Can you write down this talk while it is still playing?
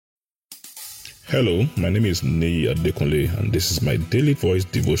Hello, my name is Neyi Adekunle, and this is my daily voice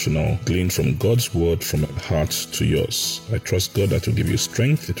devotional gleaned from God's word from my heart to yours. I trust God that will give you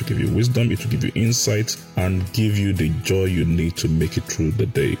strength, it will give you wisdom, it will give you insight, and give you the joy you need to make it through the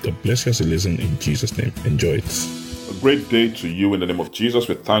day. God bless you as you listen in Jesus' name. Enjoy it. A great day to you in the name of Jesus.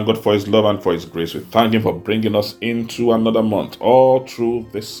 We thank God for His love and for His grace. We thank Him for bringing us into another month. All through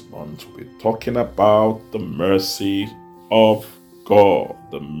this month, we're talking about the mercy of God.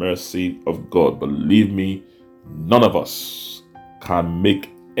 The mercy of God. Believe me, none of us can make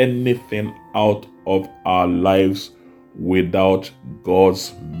anything out of our lives without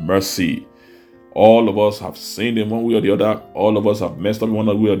God's mercy. All of us have sinned in one way or the other. All of us have messed up in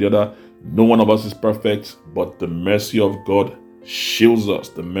one way or the other. No one of us is perfect, but the mercy of God shields us.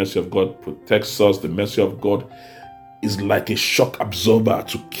 The mercy of God protects us. The mercy of God is like a shock absorber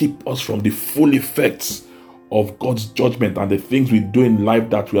to keep us from the full effects of God's judgment and the things we do in life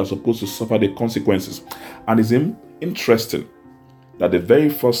that we are supposed to suffer the consequences. And it's interesting that the very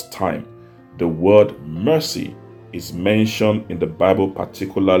first time the word mercy is mentioned in the Bible,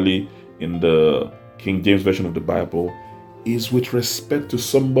 particularly in the King James Version of the Bible, is with respect to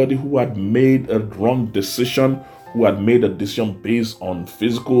somebody who had made a wrong decision, who had made a decision based on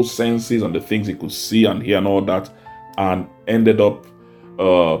physical senses and the things he could see and hear and all that, and ended up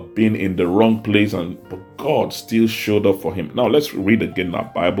being in the wrong place, but God still showed up for him. Now let's read again our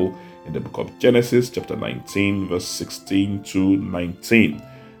Bible in the book of Genesis chapter 19 verse 16 to 19.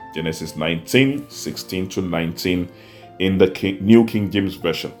 Genesis 19, 16 to 19 in the New King James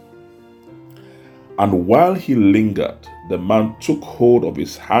Version. And while he lingered, the man took hold of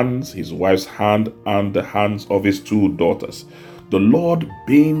his hands, his wife's hand, and the hands of his two daughters, the Lord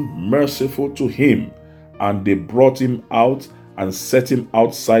being merciful to him, and they brought him out and set him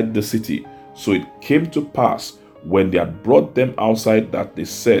outside the city. So it came to pass, when they had brought them outside, that they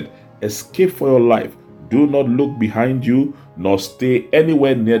said, "Escape for your life. Do not look behind you, nor stay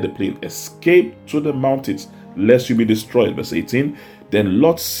anywhere near the plain. Escape to the mountains, lest you be destroyed." Verse 18. Then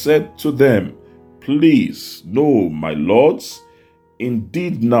Lot said to them, "Please, no, my lords.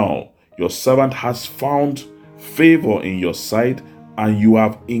 Indeed now your servant has found favor in your sight, and you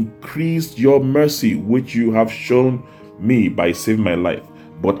have increased your mercy, which you have shown me by saving my life.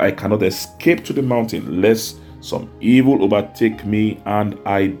 But I cannot escape to the mountain, lest some evil overtake me and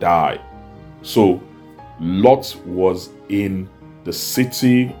I die." So Lot was in the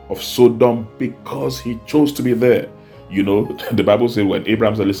city of Sodom because he chose to be there. You know, the Bible says when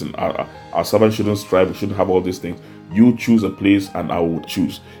Abraham said, "Listen, our servant shouldn't strive, we shouldn't have all these things. You choose a place and I will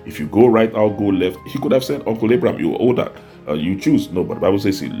choose. If you go right, I'll go left." He could have said, "Uncle Abraham, you owe that. You choose." No, but the Bible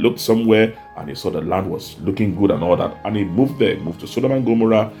says he looked somewhere and he saw the land was looking good and all that. And he moved there, moved to Sodom and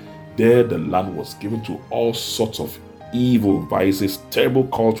Gomorrah. There the land was given to all sorts of evil vices, terrible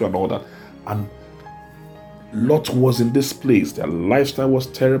culture and all that. And Lot was in this place. Their lifestyle was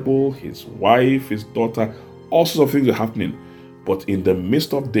terrible. His wife, his daughter, all sorts of things were happening. But in the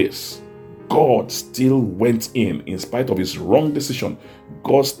midst of this, God still went in spite of his wrong decision.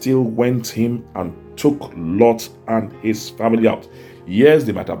 God still went in and took Lot and his family out. Yes,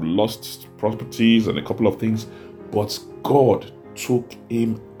 they might have lost properties and a couple of things, but God took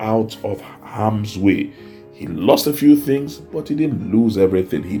him out of harm's way. He lost a few things, but he didn't lose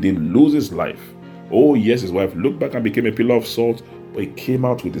everything. He didn't lose his life. Oh yes, his wife looked back and became a pillar of salt, but he came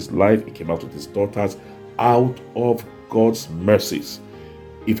out with his life, he came out with his daughters, out of God's mercies.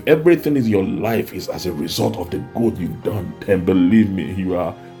 If everything in your life is as a result of the good you've done, then believe me, you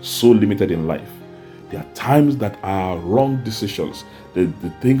are so limited in life. There are times that our wrong decisions, the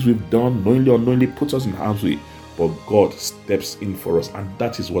things we've done, knowingly or unknowingly, puts us in harm's way. But God steps in for us, and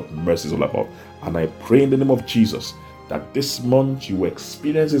that is what mercy is all about. And I pray in the name of Jesus that this month you will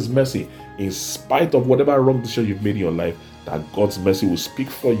experience His mercy in spite of whatever wrong decision you've made in your life, that God's mercy will speak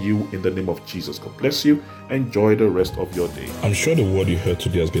for you in the name of Jesus. God bless you. Enjoy the rest of your day. I'm sure the word you heard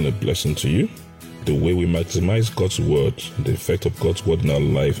today has been a blessing to you. The way we maximize God's word, the effect of God's word in our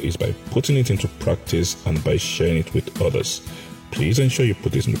life, is by putting it into practice and by sharing it with others. Please ensure you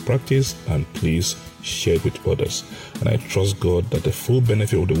put this into practice and please share it with others. And I trust God that the full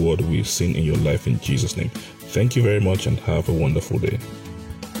benefit of the word will be seen in your life in Jesus' name. Thank you very much and have a wonderful day.